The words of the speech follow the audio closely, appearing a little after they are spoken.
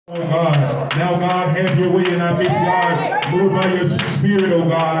Oh God, now God, have your way in our midst, God. Move by your spirit, oh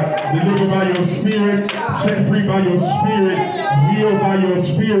God. Deliver by your spirit, set free by your spirit, heal by your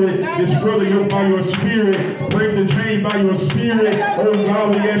spirit, destroy the yoke by your spirit, break the chain by your spirit. Oh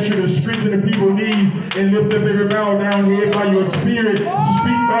God, we ask you to strengthen the people's knees and lift up every bow down here by your spirit.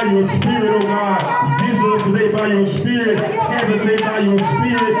 Speak by your spirit, oh God. Visit us today by your spirit. Habitate by your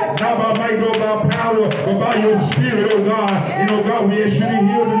spirit. Not by might nor by power, but by your spirit, oh God. And oh God, we ask you to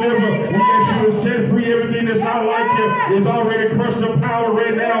heal, deliver. We ask you to set free everything that's not like you. Is already crushed the power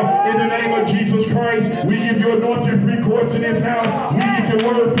right now. In the name of Jesus Christ, we give you anointed free course in this house. We give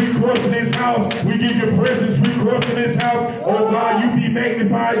your word free course in this house. We give your presence free course in this house. Oh God, you be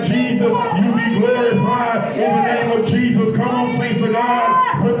magnified, Jesus. You be glorified in the name of Jesus. Come on, saints of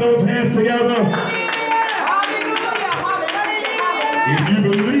God. Put those hands together. If you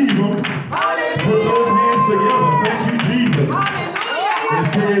believe them, put those hands together. Thank you, Jesus. It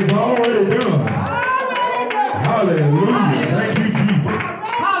says it's already done. Hallelujah. Thank you, Jesus.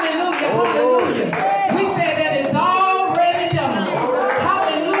 Hallelujah. Hallelujah. We say that it's already done.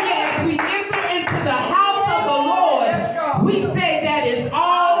 Hallelujah. As we enter into the house of the Lord, we say that it's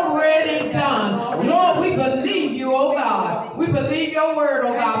already done. Lord, we believe you, oh God. We believe your word,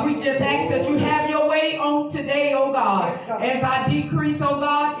 oh God. We just ask that you have your way on today, oh God. As I decrease, oh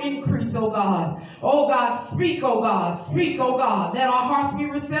God, increase, oh God. Oh God, speak, oh God. Speak, oh God. Let our hearts be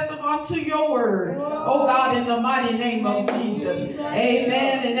receptive unto your word. Oh God, in the mighty name of Jesus.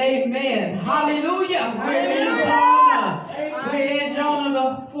 Amen and amen. Hallelujah. We're in Jonah. We're in Jonah,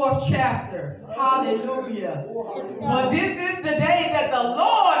 the 4th chapter. Hallelujah. For this is the day that the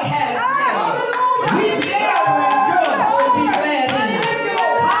Lord has made. We shall rejoice and be glad in it.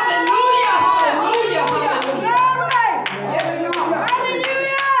 Hallelujah. Hallelujah. Hallelujah.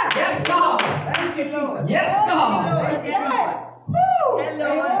 Yes, God. Thank you, Lord. Yes, God.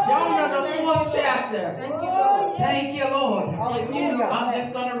 Jonah, the 4th chapter. Thank you, Lord. Thank you, Lord. Hallelujah. I'm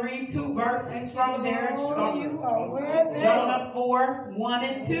just going to read 2 verses from there. Jonah 4, 1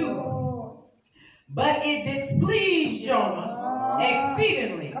 and 2. But it displeased Jonah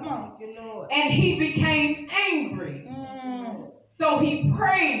exceedingly, and he became angry. So he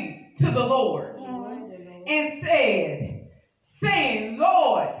prayed to the Lord and said, saying,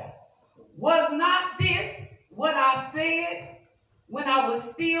 Lord, was not this what I said when I was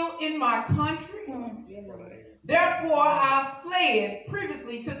still in my country? Therefore I fled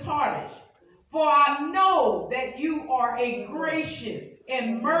previously to Tarshish, for I know that you are a gracious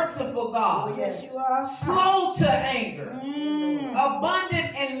and merciful God, yes, you are. slow to anger,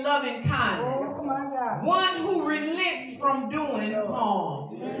 abundant in loving kindness, Oh, my God. one who relents from doing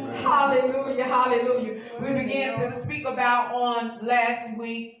harm. Hallelujah, hallelujah. We began to speak about on last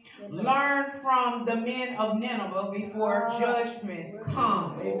week, learn from the men of Nineveh before judgment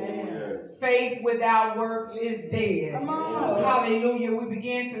comes. Faith without works is dead. Hallelujah. We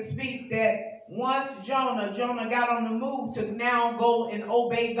began to speak that once Jonah got on the move to now go and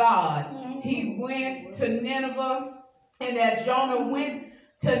obey God. He went to Nineveh, and as Jonah went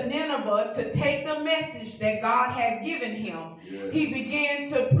to Nineveh to take the message that God had given him, he began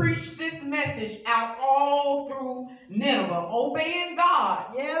to preach this message out all through Nineveh, obeying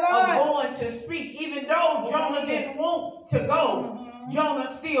God, going to speak. Even though Jonah didn't want to go,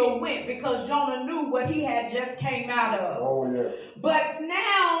 Jonah still went because Jonah knew what he had just came out of. But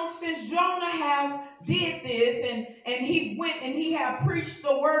now, since Jonah have did this and he went and he had preached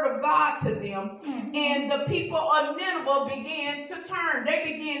the word of God to them, and the people of Nineveh began to turn. They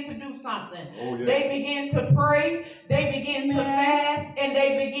began to do something. They began to pray, they began to fast, and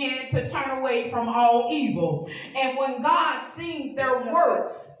they began to turn away from all evil. And when God seen their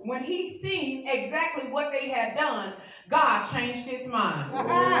works, when he seen exactly what they had done, God changed his mind.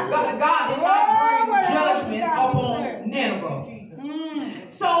 God did not bring judgment upon Nineveh.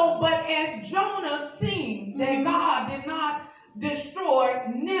 So, but as Jonah seen that God did not destroy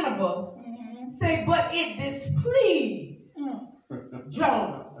Nineveh, say, but it displeased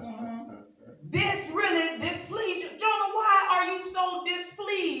Jonah. This really displeased Jonah. Why are you so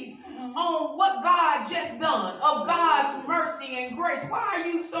displeased on what God just done, of God's mercy and grace? Why are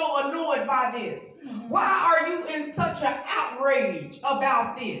you so annoyed by this? Why are you in such an outrage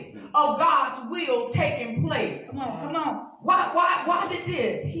about this, of God's will taking place? Come on. Why did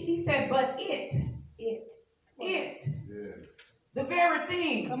this? He said, but it. The very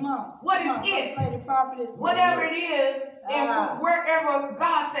thing. Come on. What is it? Whatever it is, and wherever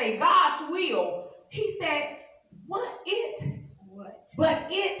God say God's will, he said, what it? What? But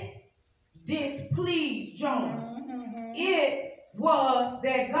it displeased Jonah. It was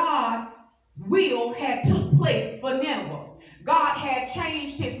that God's will had took place for Nineveh. God had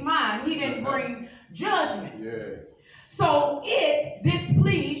changed his mind. He didn't bring judgment. Yes. So it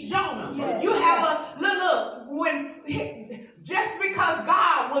displeased Jonah. Yes. You have a look when just because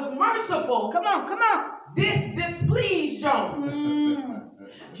God was merciful, Come on. this displeased Jonah. Mm.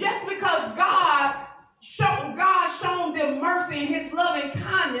 Just because God shown them mercy and his loving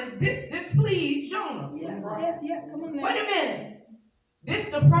kindness, this displeased Jonah. Yeah. Come on now. Wait a minute. This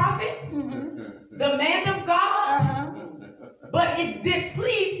the prophet, Mm-hmm. the man of God, Uh-huh. but it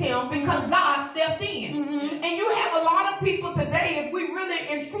displeased him because God stepped in. Mm-hmm. And you have a lot of people today, if we really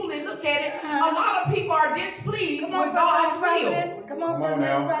and truly look at it, a lot of people are displeased Come on, with God's will. prophetess. Come on, Come on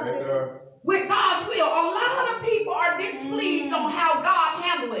now. prophetess. With God's will. A lot of people are displeased on how God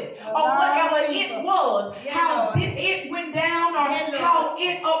handled it, A or lot whatever of it people. was, Yeah, how Lord. it went down, or Yeah, Lord. how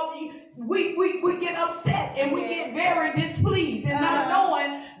we get upset and we get very displeased, and not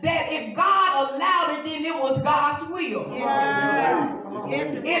knowing that if God allowed it, then it was God's will. Yeah.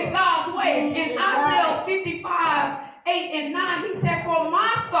 It's God's ways. In Isaiah 55, 8 and 9, he said, "For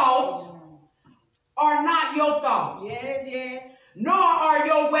my thoughts are not your thoughts, Yes. nor are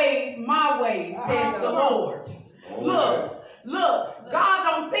your ways my ways, says the Lord." Look, God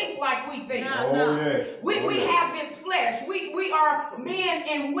don't think like we think. Oh, yes. We have this flesh. We are men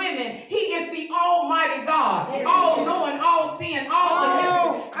and women. He is the Almighty God, Yes. all knowing, all seeing, all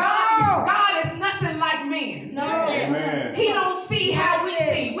omnipotent. Oh. God is nothing like men. No. Amen. He don't see how we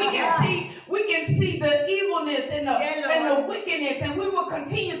see. We can see the evilness and the wickedness, and we will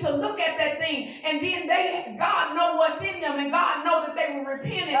continue to look at that thing. And then God know what's in them, and God know that they will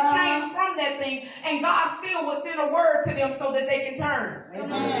repent and change from that thing, and God still will send a word to them so that they can turn.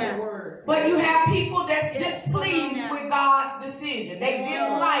 Amen. But you have people that's displeased with God's decision. They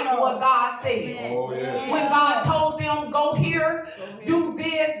dislike what God said. Oh, yes. When God told them, go here, do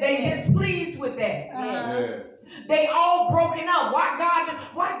this, they displeased with that. Yes. They all broken up. Why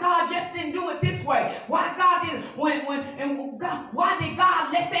God just didn't do it this way? Why God did why did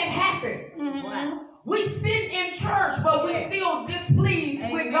God let that happen? Mm-hmm. We sit in church, but we still displeased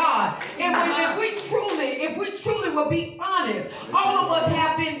with God. And if we truly will be honest, all of us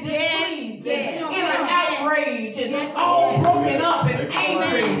have been displeased and in an outrage and all broken up and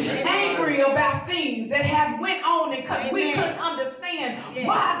angry about things that have went on, because we couldn't understand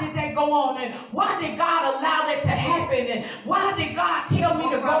why did that go on, and why did God allow that to happen, and why did God tell me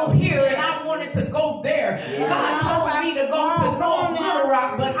to go here and I wanted to go there. God told me to go to North Little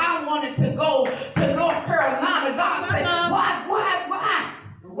Rock, but I wanted to go to North Carolina. God said, why?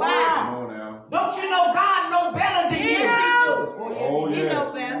 Wow. Come on now. Don't you know God knows better than you? Oh, yes. He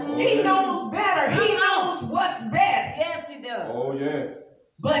knows better. Oh, He yes. knows better. He knows what's best. Yes, he does. Oh, yes.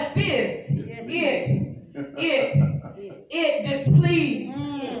 But it displeased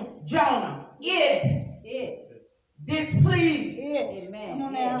Jonah. It displeased Amen. Come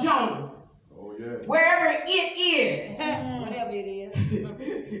on now. Jonah. Oh, yes. Wherever it is. Whatever it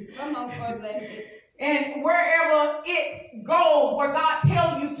is. Come on, first lady. And wherever it goes, where God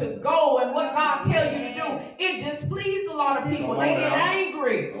tells you to go and what God tells you to do, it displeased a lot of people. They get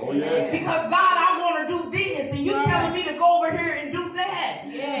angry. Oh, yes. Because God, I want to do this, and you telling me to go over here and do that.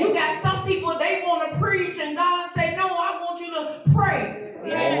 You got some people, they want to preach, and God say, no, I want you to pray.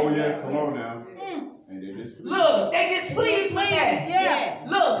 Oh, yes. Come on now. And they displeased. Look, they displeased with that.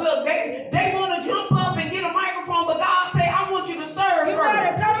 Look, they want to jump up and get a microphone, but God say, I want you to serve You first.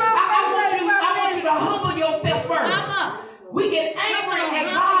 better come on, I want you to humble yourself first. We get angry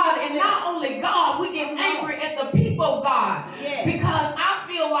at God, and not only God, we get angry at the people of God. Because I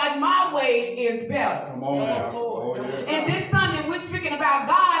feel like my way is better. Come on now. Oh, yes. And this Sunday, we're speaking about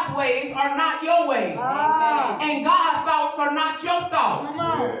God's ways are not your ways. And God's thoughts are not your thoughts. Come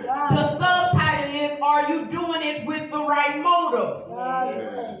on. The subtitle is, are you doing it with the right motive?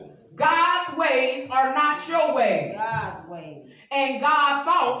 Yes. God's ways are not your ways. God's way. And God's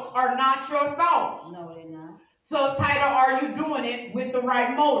thoughts are not your thoughts. No, they're not. Subtitle, are you doing it with the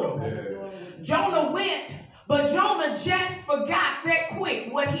right motive? Yes. Jonah went, but Jonah just forgot that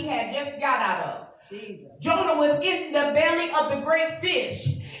quick what he had just got out of. Jesus. Jonah was in the belly of the great fish.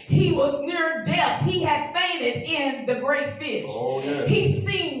 He was near death. He had fainted in the great fish. Oh, yes. He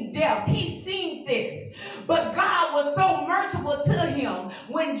seen death. He seen this. But God was so merciful to him.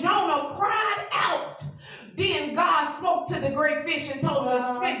 When Jonah cried out, then God spoke to the great fish and told him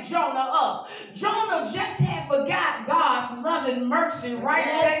to spit Jonah up. Jonah just had forgot God's loving mercy right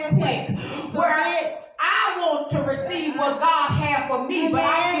that quick. Where I want to receive what God had for me, but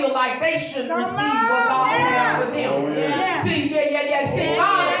I feel like they should receive what God had for them. Oh, yeah. See, See,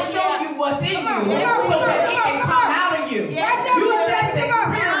 God will show you what's in you so that it can come out of you. You just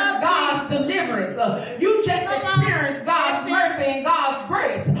experienced God's deliverance. You just experienced God's mercy.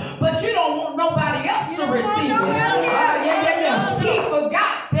 receive it. He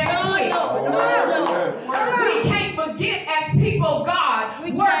forgot that quick. We can't forget as people of God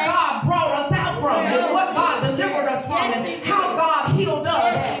where God brought us out from and what God delivered us from and how God healed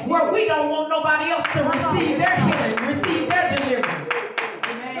us, where we don't want nobody else to receive their healing, receive their deliverance.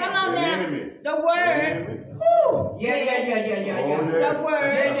 Come on now. The word. The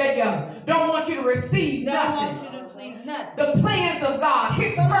word. Don't want you to receive nothing. The plans of God,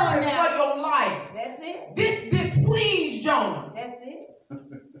 His purpose for your life. That's it. This displeased Jonah That's it.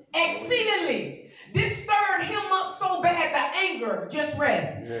 exceedingly. This stirred him up so bad, the anger just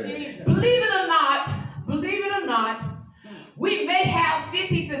rest. Jesus. Believe it or not, we may have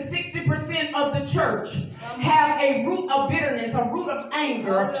 50 to 60% of the church have a root of bitterness, a root of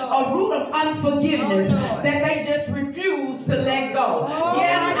anger, a root of unforgiveness that they just refuse to let go.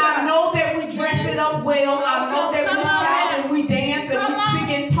 Yes, I know that we dress it up well. I know that we shout and we dance and we speak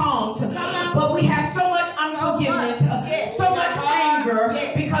in tongues. But we have so much unforgiveness, so much anger,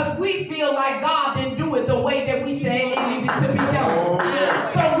 because we feel like God didn't do it the way that we said it needed to be done.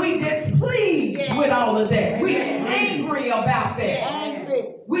 So we displeased with all of that. We're angry about that.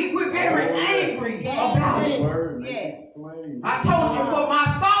 We're very angry about it. I told you, for my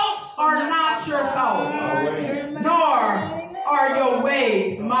thoughts are not your thoughts, nor are your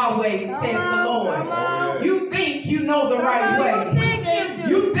ways my ways, says the Lord. You think you know the right way.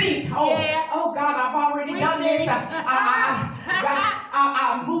 You think, oh God, I've already done this.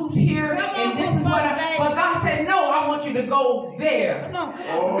 I moved here, and this is what but God said, no, I want you to go there.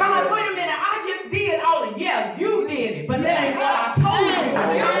 God, wait a minute, I just did all of you did it, but that ain't what I told you to do.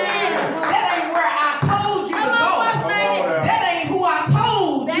 That ain't where I told you to go. That ain't who I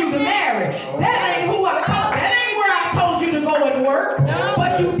told you to marry. That ain't who I told. That ain't where I told you to go and work.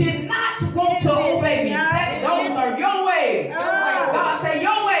 But you did not want to obey me. Those are your ways. God said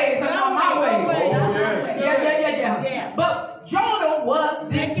your ways are not my ways. But Jonah was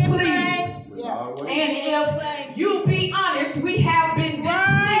displeased. And if you be honest, we have been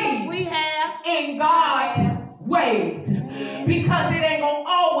displeased in God's ways. Because it ain't going to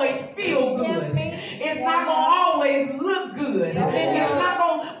always feel good. It's not going to always look good.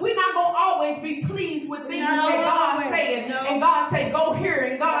 We're not going to always be pleased with things that God's saying. And God say, go here.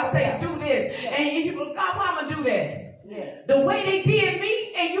 And God say, do this. And you go, God, why am I going to do that? The way they did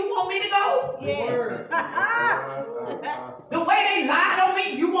me, and you want me to go? The way they lied on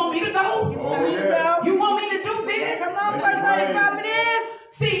me, you want me to go? You want me to do this? Come on, prophetess.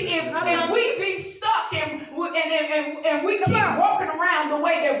 See, if we be stuck and we keep walking around the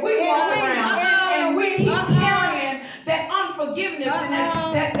way that we walk around, and we keep carrying that unforgiveness and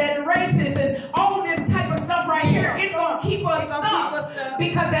that racism and all this type of stuff right here, it's going to keep us stuck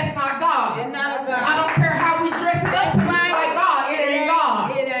because that's not God. It's not a God. I don't care how we dress it up to be like God. It ain't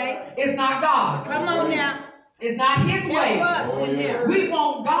God. It ain't. It's not God. Come on now. It's not His ways. We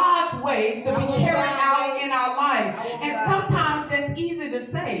want God's ways to be carried out in our life. And sometimes that's easy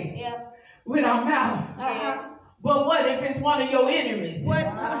to say with our mouth. But what if it's one of your enemies?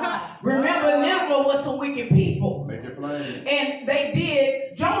 Remember, Nineveh was some wicked people. Make it plain. And they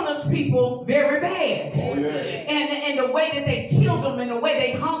did Jonah's people very bad. And the way that they killed them and the way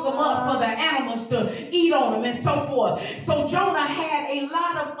they hung them up for the animals to eat on them and so forth. So Jonah had a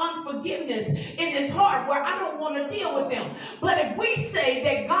lot of unforgiveness in his heart where I don't want to deal with them. But if we say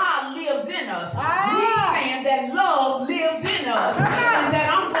that God lives in us, we're saying that love lives in us. And that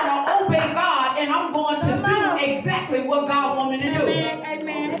I'm going to obey God and I'm going to do exactly what God wants me to do.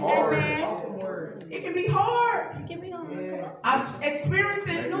 Amen. It can be hard. I've experienced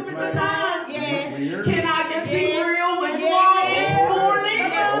it numerous times. Can I just be real with you all this morning?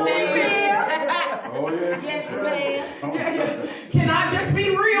 Can I just be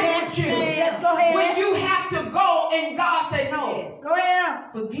real with you? Just go ahead. When you have to go and God say no. Go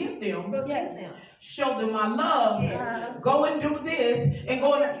ahead. Forgive them. Yes. Show them my love. Go and do this and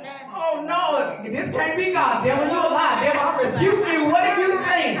go and oh no, this can't be God. Devil, you a lie. Devil, I rebuke you. What are you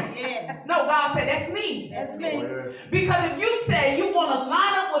saying? No, God said that's me. That's me. Because if you say you want to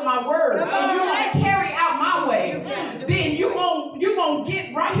line up with my word and you want to carry out my way, then you're gonna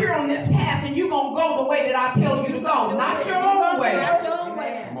get right here on this path and you're gonna go the way that I tell you to go, not your own way.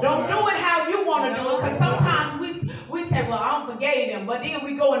 Don't do it how you want to do it, because sometimes we say, well, I don't forgave them, but then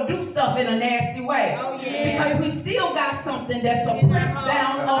we go and do stuff in a nasty way. Because we still got something that's suppressed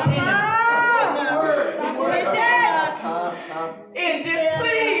down up in Is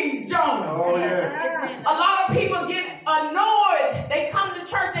displeased, Jonah. A lot of people get annoyed. They come to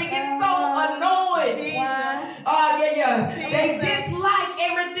church, they get so annoyed. They dislike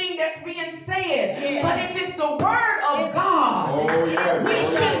everything that's being said. But if it's the word of God, we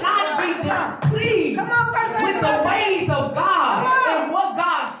should not be displeased. Come on,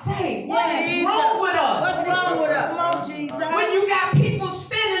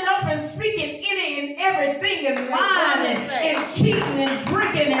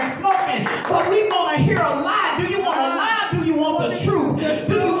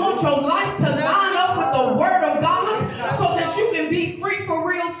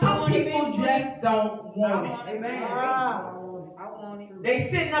 Amen. I want it. They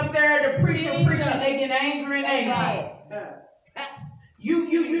sitting up there, the preacher preaching, they get angry and angry.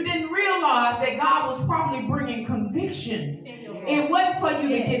 You didn't realize that God was probably bringing conviction. It wasn't for you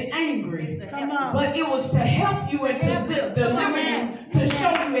to get angry, but it was to help you and to deliver you, to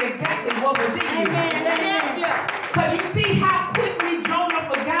show you exactly what was in you. Because you see how quickly Jonah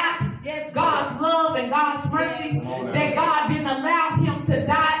forgot God's love and God's mercy, that God didn't allow him to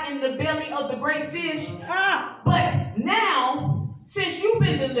die in the belly of the great fish. But now, since you've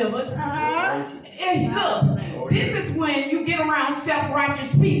been delivered, and look, this is when you get around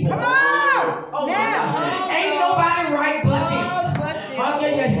self-righteous people. Come on! Oh, yeah. Ain't nobody right but him. Oh,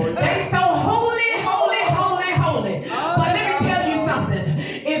 yeah. They so holy, holy, holy, holy. But let me tell you something.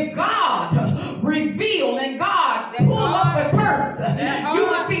 If God revealed and God pulled up the curtains, you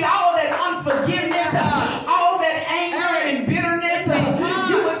will see all that unforgiveness, all that anger and bitterness.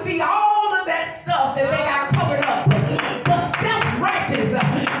 You will see all of that stuff that they got covered up. But self-righteous,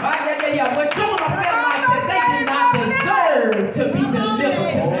 but Jonah felt like that they did not deserve to be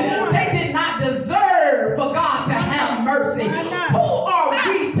delivered. They did not deserve for God to have mercy. Who are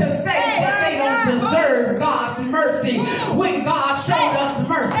we to say that they don't deserve God's mercy when God showed us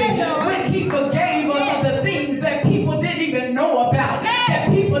mercy, when he forgave us of the things that people didn't even know about, that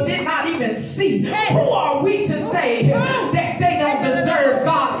people did not even see? Who are we to say that they don't deserve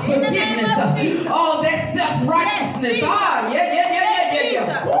God's forgiveness? All that self-righteousness.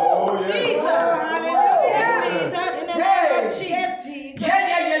 Yeah. Oh, Jesus.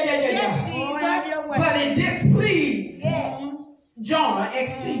 But it displeased Jonah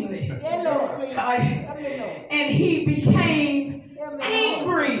exceedingly. And he became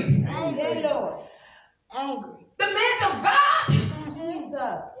angry. The man of God,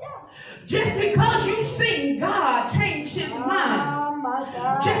 just because you seen God change his mind,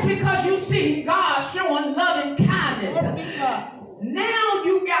 just because you see God showing love and kindness, now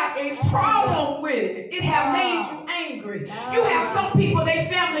you got a problem with it. It have made you angry. You have some people, their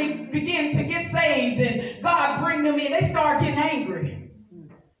family begin to get saved and God bring them in. They start getting angry.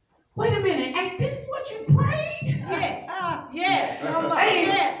 Wait a minute, ain't this what you prayed?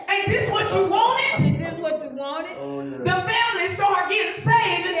 Ain't this what you wanted? The family start getting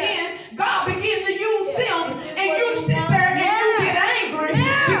saved and then God begin to use them and you sit there and you get angry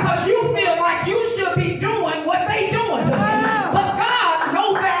because you feel like you should be doing what they doing. But God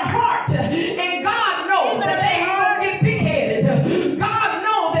knows their heart and God knows that they ain't gonna get big-headed. God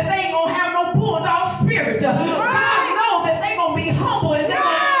knows that they ain't gonna have no bulldog spirit. God knows that they gonna be humble and they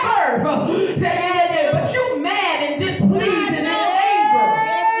gonna serve. But you mad and displeased and in anger.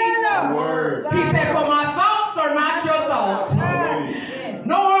 He said, for my thoughts are not your thoughts,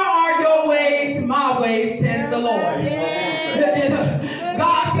 nor are your ways my ways, says the Lord.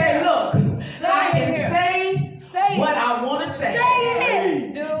 God said, look, I can say what I want to say.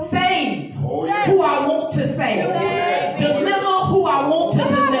 Say who I want to say. Deliver who I want to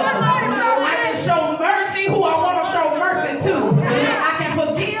deliver. I can show mercy who I want to show mercy to. I can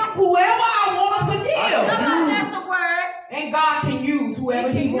forgive whoever I want to forgive. And God can use whoever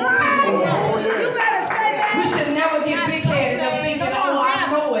he wants to use. We should never get big-headed and thinking, oh,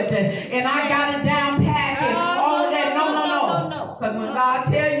 I know it, and I got it down pat and all of that. No. Because when God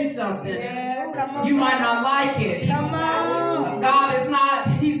tells you something, you might not like it. God is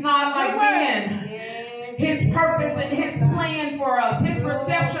not, he's not like men. His purpose and his plan for us, his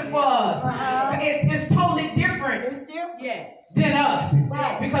perception for us, it's totally different than us.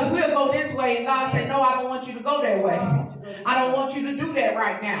 Because we'll go this way and God said, no, I don't want you to go that way. I don't want you to do that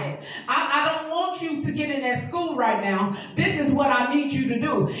right now. I don't want you to get in that school right now. This is what I need you to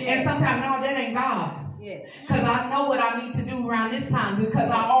do. And sometimes, no, that ain't God. Because I know what I need to do around this time because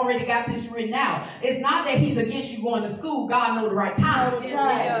I already got this written out. It's not that he's against you going to school. God knows the right time. It's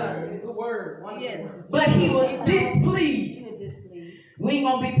the word. But he was displeased. We ain't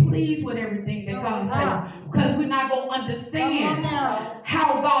going to be pleased with everything that God said because we're not going to understand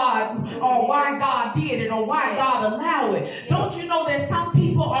how God or why God did it or why God allowed it. Don't you know that some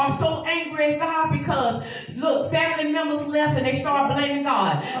people are so angry at God because, look, family members left and they start blaming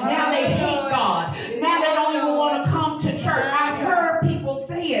God. Now they hate God. Now they don't even want to come to church. I've heard people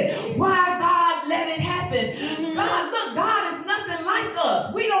say it. Why God let it happen? God, look, God is nothing like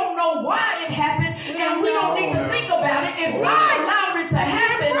us. We don't know why it happened and we don't need to think about it. If God allowed it to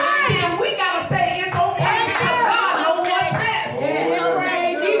happen, then we got to say it's okay because God knows what's best.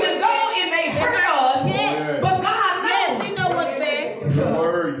 Even though it may hurt us, but God knows. He knows what's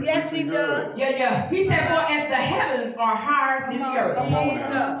best. Yes, he does. He said, for as the heavens are higher than the earth,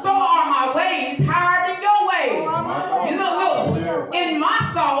 so are my ways higher than your ways. You know, look, in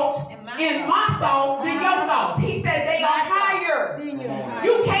my thoughts, in my thoughts than your thoughts. He said they are higher.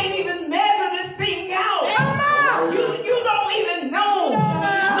 You can't even measure this thing out. You don't even know.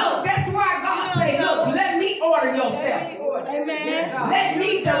 Look, that's why God say, look, let me order your steps. Let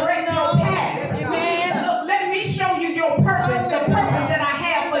me direct your path. Look, let me show you your purpose, the purpose that I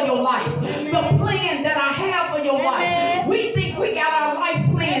have for your life, the plan that I have for your life. We think we got our life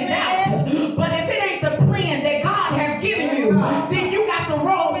planned out, but if it ain't the plan that God has given you, then you got the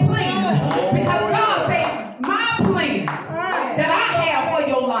wrong plan. Because God says, my plan that I have for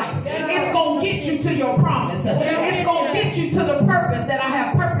your life, it's going to get you to your promise. It's going to get you to the purpose that I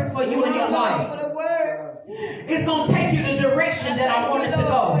have purpose for you in your life. It's going to take you the direction that I want it to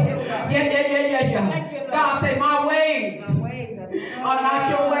go. Yeah. God say, my ways are not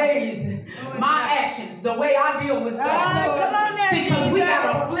your ways. My actions, the way I deal with stuff. See, because we got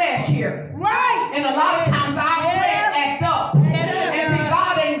a flesh here. Right. And a lot of times our flesh act up. And see,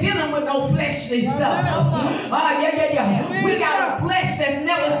 God ain't dealing with no fleshly stuff. We got a flesh that's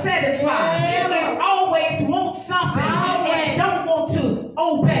never satisfied. It always wants something. And it don't want to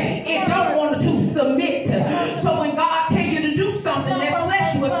obey. It don't want to submit. So when God tell you to do something, that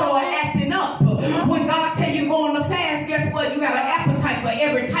flesh will start acting up. When God tell you go on the fast, guess what? You got an appetite for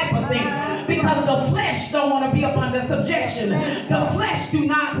every type of thing. Because the flesh don't want to be up under subjection. The flesh do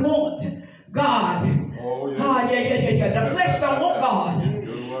not want God. The flesh don't want God.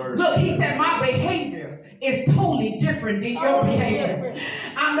 Look, he said, my behavior is totally different than your behavior.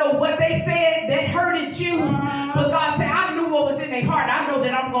 I know what they said that hurted you, but God said, I knew what was in their heart. I know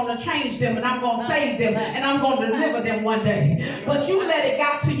that I'm going to change them and I'm going to save them and I'm going to deliver them one day. But you let it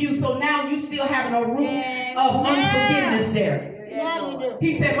got to you, so now you still having a root of unforgiveness there.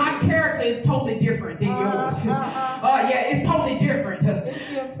 He said, my character is totally different than yours. It's totally different.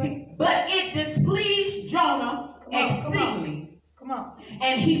 But it displeased Jonah exceedingly. Come on.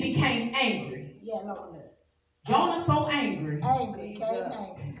 And he became angry. Jonah's so angry. Angry.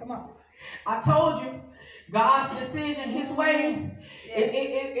 Come on. I told you, God's decision, his ways, it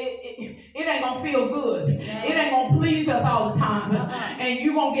ain't going to feel good. It ain't going to please us all the time. And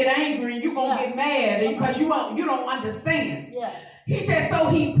you're going to get angry and you're going to get mad because you don't understand. He said, so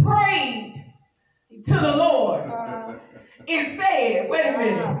he prayed to the Lord and said, wait a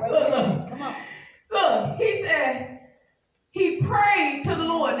minute. Look, he said, he prayed to the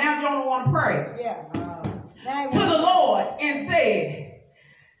Lord. Now Jonah want to pray. To the Lord and said,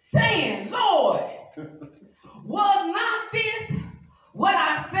 saying, Lord, was not this what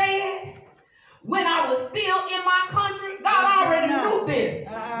I said when I was still in my country? God already knew this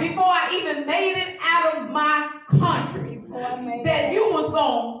before I even made it out of my country. That you was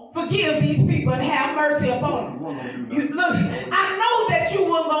going to forgive these people and have mercy upon them. Look, I know that you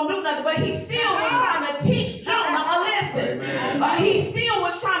weren't going to do nothing, but he still was trying to teach Jonah a lesson. He still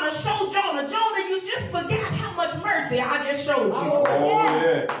was trying to show Jonah, you just forgot how much mercy I just showed you. Oh,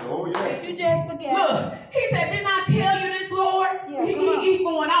 yes. You just forget. Look, he said, didn't I tell you this, Lord? He's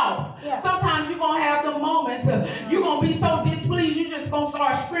going off. Sometimes you're going to have the moments, you're going to be so displeased, you're just going to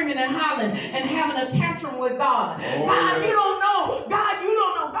start screaming and hollering and having a tantrum with God. God, you don't know. God, you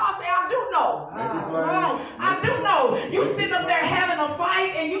don't know. God say, I do know. I do know. You sitting up there having a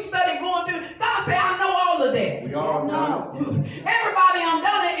fight and you study going through. God say, I know all of that. We all know. Everybody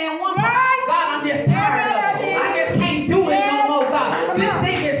done it in one part. God, I'm just tired of it. I just can't do it no more, God. This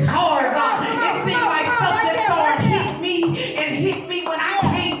thing is hard, God. It seems like stuff just started hitting me and hit me when I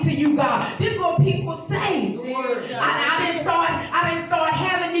came to you, God. This is what people say. I didn't start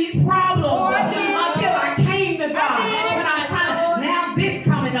having these problems until I came to God. When I'm trying to, now this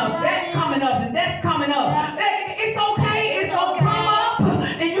coming up, that coming up, and that's coming up. It's okay. It's going to come up,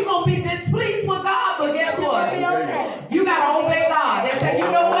 and you're going to be displeased with God, but guess what? You got to obey God. They say,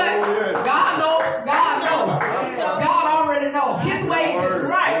 you know what? God knows. God already knows. His ways is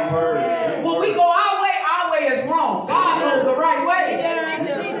right. When we go our way is wrong. God knows the right way.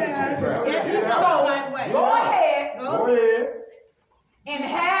 So go ahead and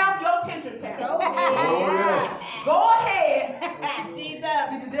have your tantrum. Go ahead. Jesus.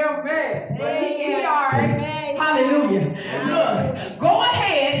 The devil mad. But he all right. Hallelujah. Look, go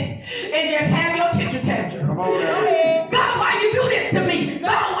ahead and just have your tantrum. Come on now. God, why you do this to me?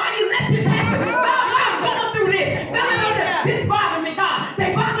 God, why you let this happen? God, why I'm going through this? God, this bothers me, God.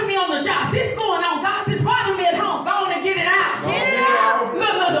 They bother me on the job. This going on, God. This bothers me at home. Go on and get it out. Get it out.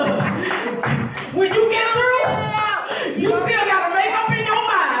 Look. When you get through, you still got to make up in your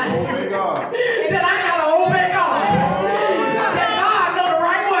mind that I got to obey God. That God know the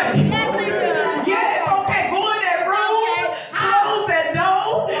right way. Yes, okay. Go in that room, close that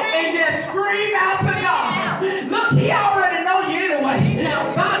door, and just scream out to God. Look,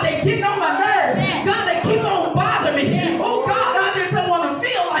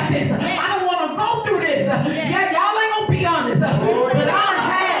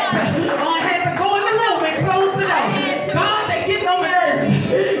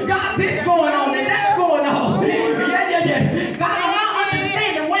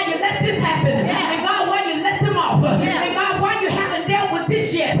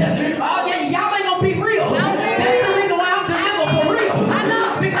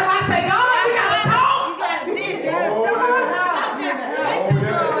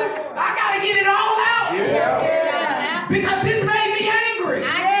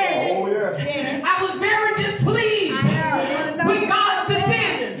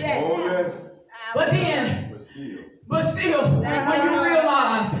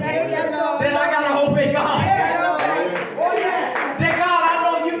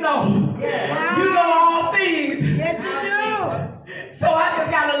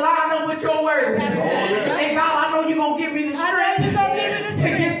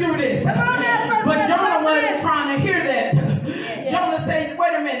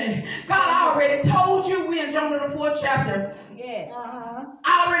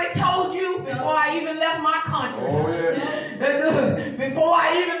 I already told you before I even left my country. Oh, yes. Before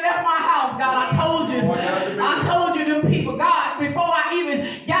I even left my house, God, I told you. I told you them people, God, before I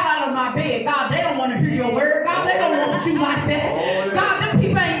even got out of my bed, God, they don't want to hear your word. God, they don't want you like that. God, them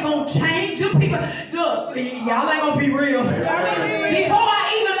people ain't going to change. Them people, look, y'all ain't going to be real. Before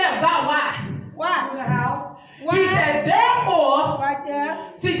I even left, God, why? Why? In the house. Why? He said, therefore, Right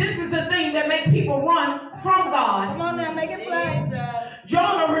there. see, this is the thing that make people run from God. Come on now, make it plain.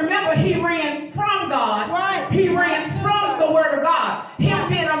 Jonah, remember, he ran from God. Right. He ran from the word of God. Him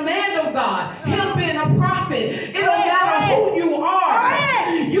being a man of God. Him being a prophet. It don't matter who you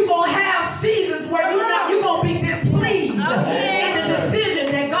are. You're going to have seasons where you're going to be displeased in the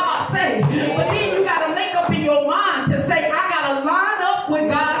decision that God says. But then you got to make up in your mind to say, I got to line up with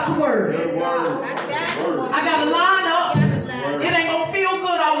God's word. I got to line up. It ain't going to feel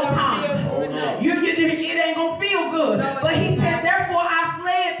good all the time. It ain't going to feel good. But he said, therefore I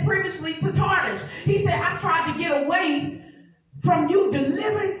fled previously to Tarshish. He said, I tried to get away from you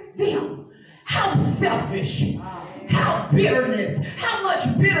delivering them. How selfish. How bitterness. How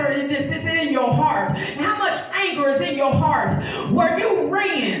much bitterness is in your heart. And how much anger is in your heart. Where you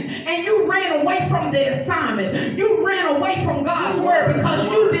ran. And you ran away from the assignment. You ran away from God's word because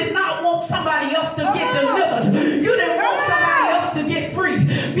you did not want somebody else to get delivered. You didn't want somebody else to get free.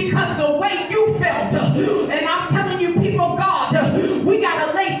 Because the way you felt. And I'm telling you, people of God, we got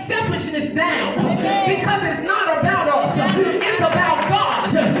to lay selfishness down. Because it's not about us. It's about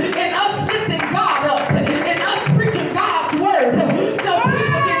God. And us lifting God up. And us preaching God's word. So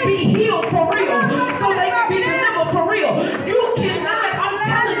people can be healed for real. So they can be delivered for real. You cannot, I'm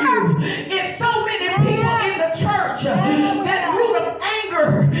telling you, it's so many people in the church that root of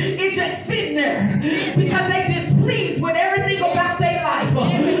anger is just sitting there. Because they displeased with everything about their life.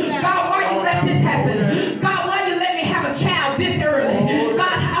 God, why you let this happen? God, why you let me have a child this early?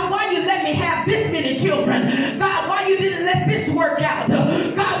 God, why you let me have this many children? God, why you didn't let this work out?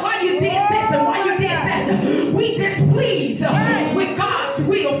 God, why you did this and why you did that? We displeased with God's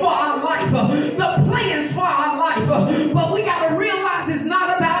will for our life, the plans for our life. But we got to realize it's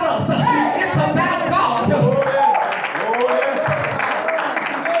not about us. It's about God.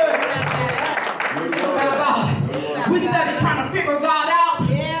 It's about God. We started trying to figure God out.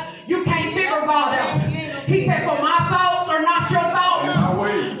 You can't figure God out. He said, for my thoughts are not your thoughts,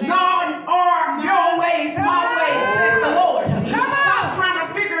 nor are your ways my ways, says the Lord. Stop trying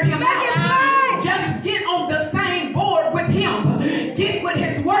to figure him out. Just get on the same board with him. Get with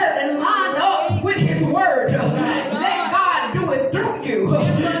his word and line up with his word. Let God do it through you.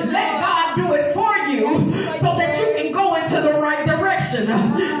 Let God do it for you so that you can go into the right direction,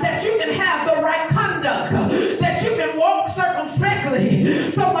 that you can have the right conduct, that you can walk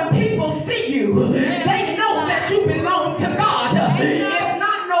circumspectly. So when people see you, they know that you belong to God. It's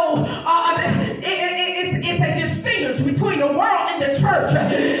not it's a distinction between the world and the church.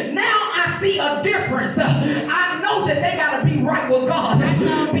 Now I see a difference. I know that they got to be right with God.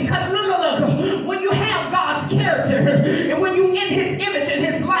 Because look, when you have God's character, and when you in his image and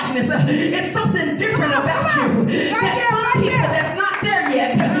his likeness, it's something different about you. There's some people that's not there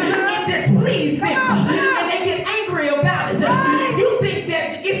yet. It displeases them. And they get angry about it. You think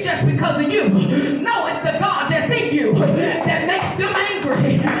that it's just because of you. No, it's the God that's in you that makes them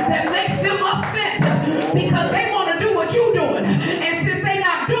angry, that makes them upset, because they want to do what you're doing. And since they're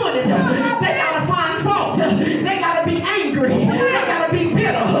not doing it, they got to find fault. They got to be angry. They got to be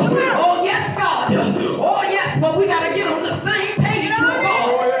bitter. Oh, yes, God. Oh, yes, but we got to get on the same page with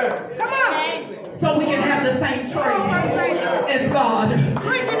God. Come on. So we can have the same trait as God. The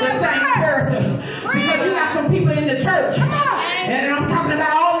same character. Because you got some people in the church. And I'm talking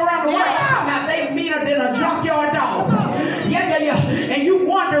about all around the world. Now they meaner than a junkyard dog. Yeah. And you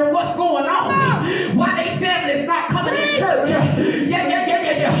wonder what's going on. Why they families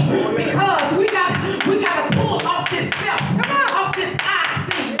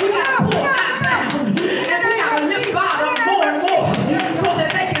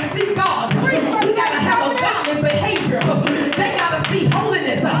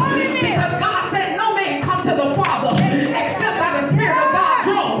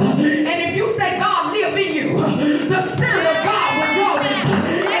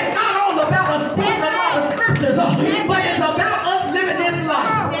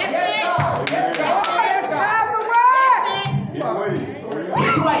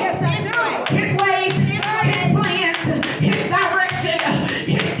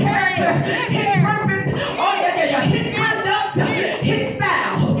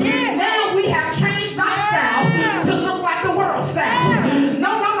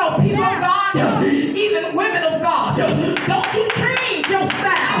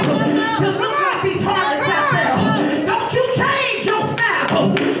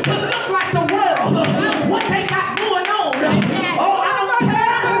to look like the world, what they got going on. Oh, I don't care.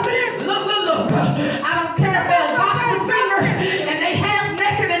 Look. I don't care if they're a gospel singer and they half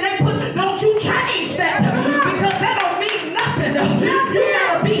naked and they put, don't you change that, because that don't mean nothing. You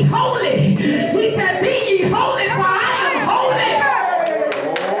gotta be holy. He said, be ye holy, for I am holy.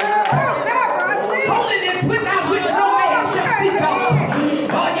 Holiness without which no man shall see God.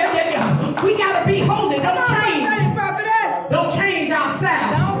 Oh, yeah. We gotta be holy. Don't change our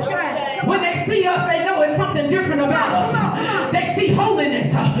style. When they see us, they know it's something different about us. They see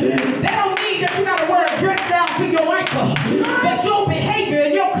holiness. They don't mean that you gotta wear a dress down to your ankle, but your behavior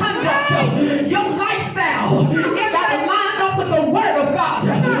and your conduct, your lifestyle, it gotta line up with the word of God.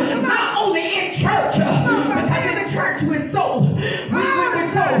 Not only in church, because in the church we're so, we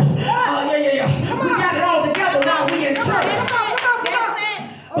got it all together now. We in church,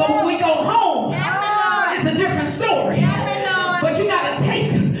 but when we go home, it's a different story. But you gotta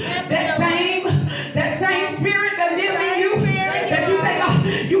take that same spirit that lives in you, that you think, oh,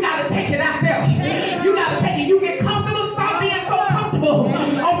 you gotta take it out there. You gotta take it. You get comfortable. Stop being so comfortable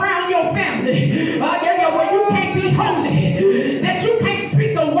around your family. Where you can't be holy, that you can't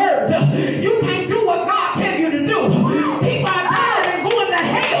speak the word. You can't do what God tells you to do. People are tired and going to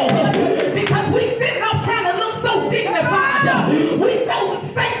hell because we sitting up trying to look so dignified. We so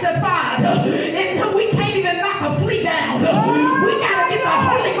sanctified until we can't even knock a flea down. We gotta get the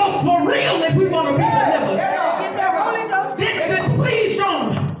Holy Ghost for real if we want to be delivered. This displeased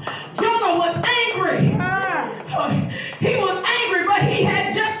Jonah. Jonah was angry. He was angry, but he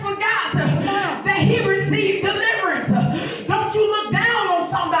had just forgotten that he received deliverance. Don't you look down on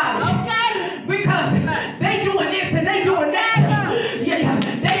somebody because they doing this and they doing that. Yeah,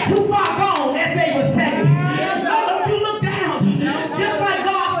 they too far gone, as they would say. No, don't you look down. Just like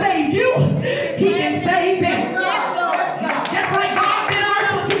God saved you, he can save them. Just like God sent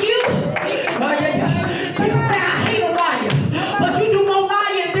mercy to you. People say, I hate a liar, but you do more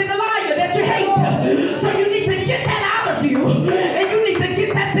lying than the liar that you hate. So you need to get that out of you, and you need to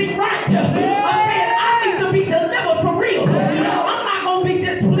get that thing right. I'm saying I need to be delivered for real. I'm not going to be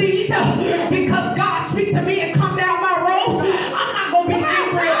displeased because God speaks to me and come down my road. I'm not going to be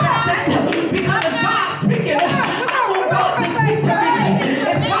angry about that, because if God's speaking, I want God to speak to me.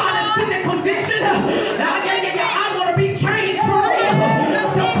 If God is sending conviction, I want to be changed for real.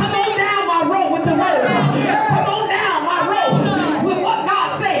 So come on down my road with the word. Come on down my road with what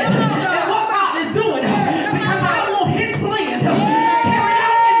God said and what God is doing, because I want his plan carried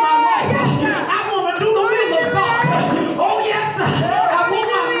out in my life. I want to do the will of God. Oh yes, I want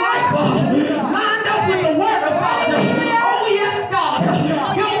my life lined up with the word of God. Oh yes, God,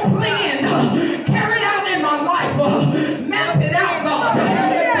 your plan carried out in my life. Map it out, God.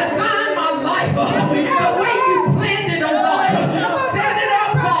 Design my life the way you planned it, oh God. Set it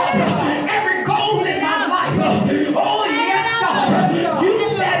up, God. Every goal in my life. Oh yes, God. You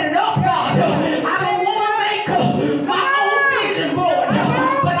set it up, God. I don't want to make my own vision board,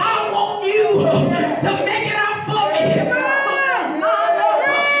 but I want you to make it out for me. Line up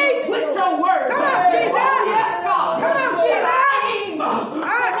with your word. Come on, Jesus. Oh yes, God. Come on, Jesus. Aim. In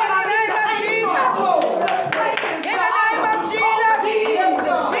the name of Jesus. In the name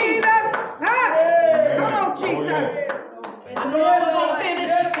of Jesus. Come on, Jesus. I know I was going to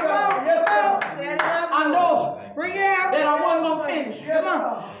finish. Come on. I know Bring it out. that I wasn't going to finish. Come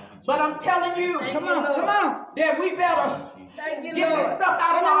on. But I'm telling you Come on. that we better Thank you, get Lord. this stuff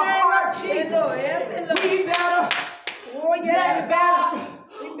out In of the our name of hearts. Jesus. We better Oh, let yes. God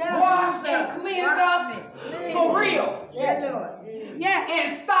We better wash and cleanse us for real. Yes, Lord. Yes.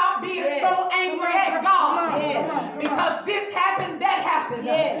 And stop being so angry at God. Because this happened, that happened.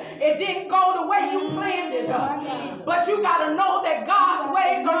 It didn't go the way you planned it. But you got to know that God's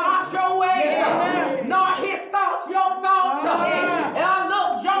ways are not your ways, nor his thoughts your thoughts. And I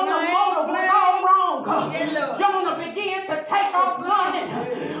look, Jonah's motive was all wrong. Jonah began to take off running.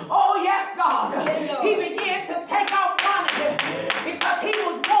 Oh yes, God. He began to take off running because he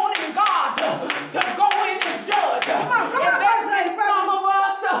was wanting God to go in and judge. And that's like some of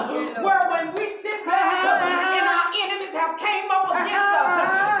us where when we sit back and our enemies have came up against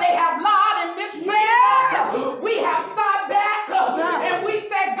us, they have lied and mistreated us. We have sat back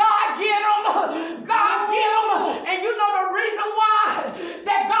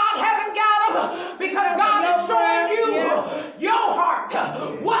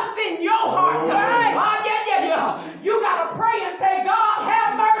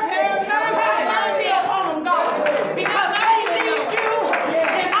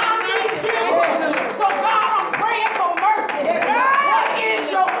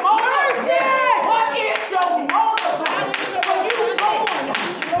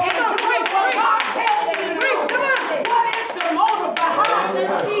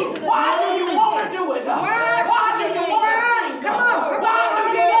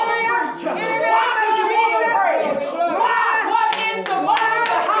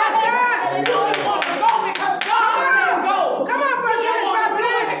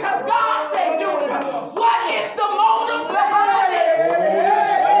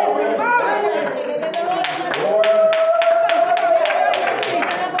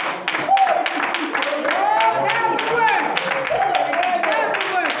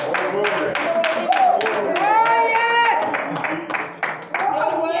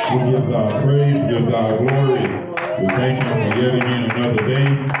We give God praise, give God glory. We thank Him for yet again another day.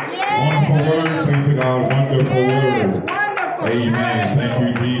 Wonderful word, saints of God, wonderful word. Amen. Thank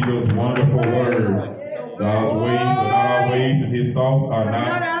you, Jesus. Wonderful word. God's ways are not our ways, and His thoughts are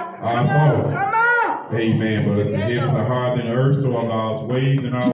not our thoughts. Amen. But as the heavens are higher than the earth, so are God's ways and our